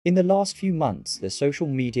In the last few months, the social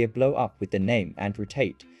media blow up with the name Andrew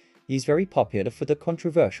Tate. He's very popular for the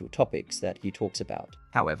controversial topics that he talks about.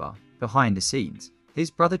 However, behind the scenes, his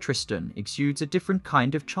brother Tristan exudes a different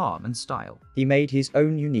kind of charm and style. He made his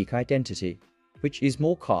own unique identity, which is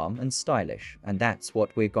more calm and stylish, and that's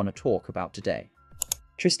what we're gonna talk about today.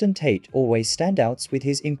 Tristan Tate always stands out with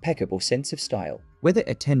his impeccable sense of style. Whether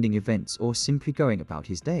attending events or simply going about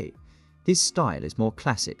his day, his style is more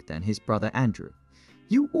classic than his brother Andrew.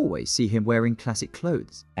 You always see him wearing classic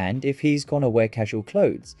clothes, and if he's gonna wear casual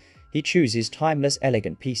clothes, he chooses timeless,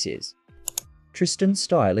 elegant pieces. Tristan's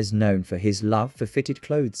style is known for his love for fitted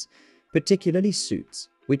clothes, particularly suits,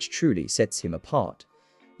 which truly sets him apart.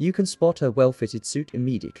 You can spot a well-fitted suit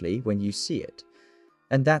immediately when you see it.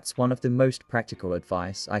 And that's one of the most practical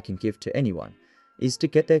advice I can give to anyone, is to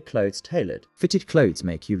get their clothes tailored. Fitted clothes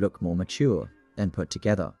make you look more mature and put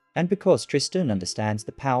together. And because Tristan understands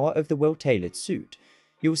the power of the well-tailored suit,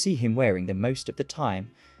 you'll see him wearing them most of the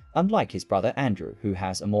time, unlike his brother Andrew, who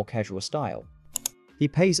has a more casual style. He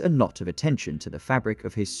pays a lot of attention to the fabric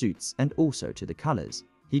of his suits and also to the colors.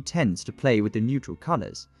 He tends to play with the neutral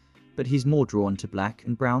colors, but he's more drawn to black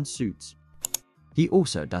and brown suits. He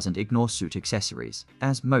also doesn't ignore suit accessories,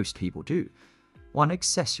 as most people do. One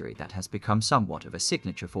accessory that has become somewhat of a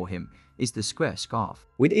signature for him is the square scarf.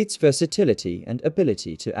 With its versatility and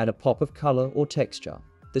ability to add a pop of color or texture,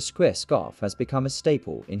 the square scarf has become a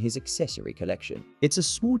staple in his accessory collection. It's a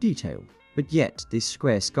small detail, but yet this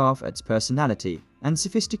square scarf adds personality and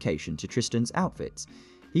sophistication to Tristan's outfits.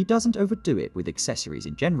 He doesn't overdo it with accessories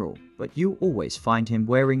in general, but you'll always find him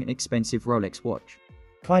wearing an expensive Rolex watch.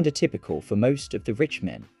 Kinda typical for most of the rich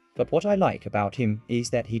men, but what I like about him is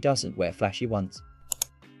that he doesn't wear flashy ones.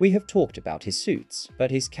 We have talked about his suits,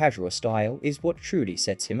 but his casual style is what truly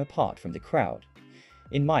sets him apart from the crowd.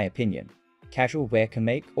 In my opinion, casual wear can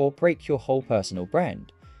make or break your whole personal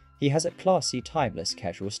brand. He has a classy, timeless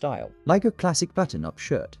casual style. Like a classic button-up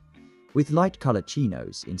shirt, with light-colored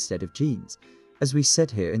chinos instead of jeans. As we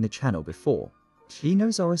said here in the channel before,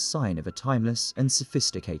 chinos are a sign of a timeless and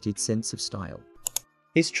sophisticated sense of style.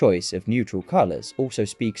 His choice of neutral colors also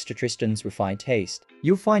speaks to Tristan's refined taste.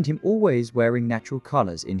 You'll find him always wearing natural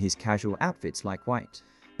colors in his casual outfits like white,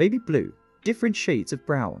 baby blue, different shades of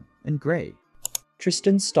brown, and gray.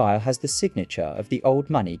 Tristan's style has the signature of the old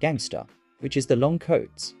money gangster, which is the long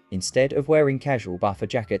coats, instead of wearing casual buffer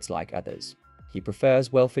jackets like others. He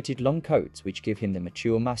prefers well-fitted long coats which give him the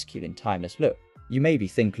mature, masculine, timeless look. You maybe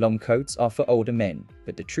think long coats are for older men,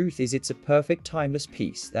 but the truth is it's a perfect timeless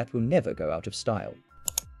piece that will never go out of style.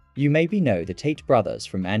 You maybe know the Tate brothers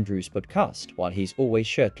from Andrew's podcast, while he's always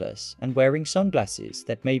shirtless and wearing sunglasses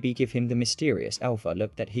that maybe give him the mysterious alpha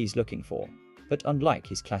look that he's looking for. But unlike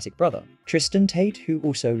his classic brother, Tristan Tate, who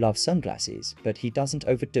also loves sunglasses, but he doesn't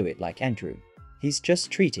overdo it like Andrew. He's just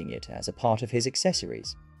treating it as a part of his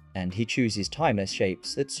accessories, and he chooses timeless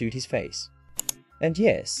shapes that suit his face. And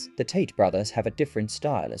yes, the Tate brothers have a different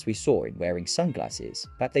style as we saw in wearing sunglasses,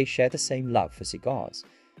 but they share the same love for cigars.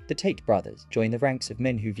 The Tate brothers join the ranks of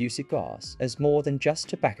men who view cigars as more than just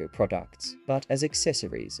tobacco products, but as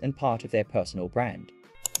accessories and part of their personal brand.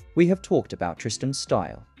 We have talked about Tristan's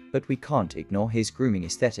style, but we can't ignore his grooming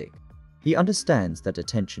aesthetic. He understands that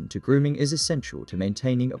attention to grooming is essential to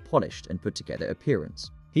maintaining a polished and put-together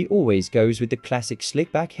appearance. He always goes with the classic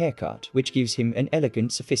slick-back haircut, which gives him an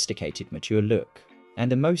elegant, sophisticated, mature look.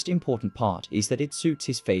 And the most important part is that it suits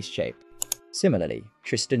his face shape. Similarly,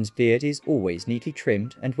 Tristan's beard is always neatly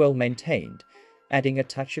trimmed and well-maintained, adding a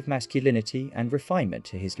touch of masculinity and refinement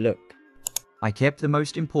to his look. I kept the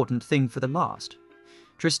most important thing for the last.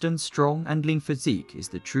 Tristan's strong and lean physique is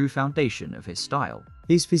the true foundation of his style.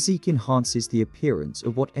 His physique enhances the appearance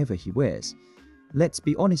of whatever he wears. Let's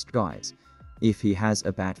be honest guys, if he has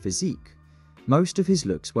a bad physique, most of his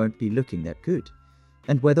looks won't be looking that good.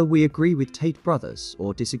 And whether we agree with Tate brothers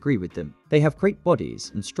or disagree with them, they have great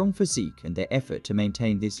bodies and strong physique, and their effort to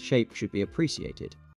maintain this shape should be appreciated.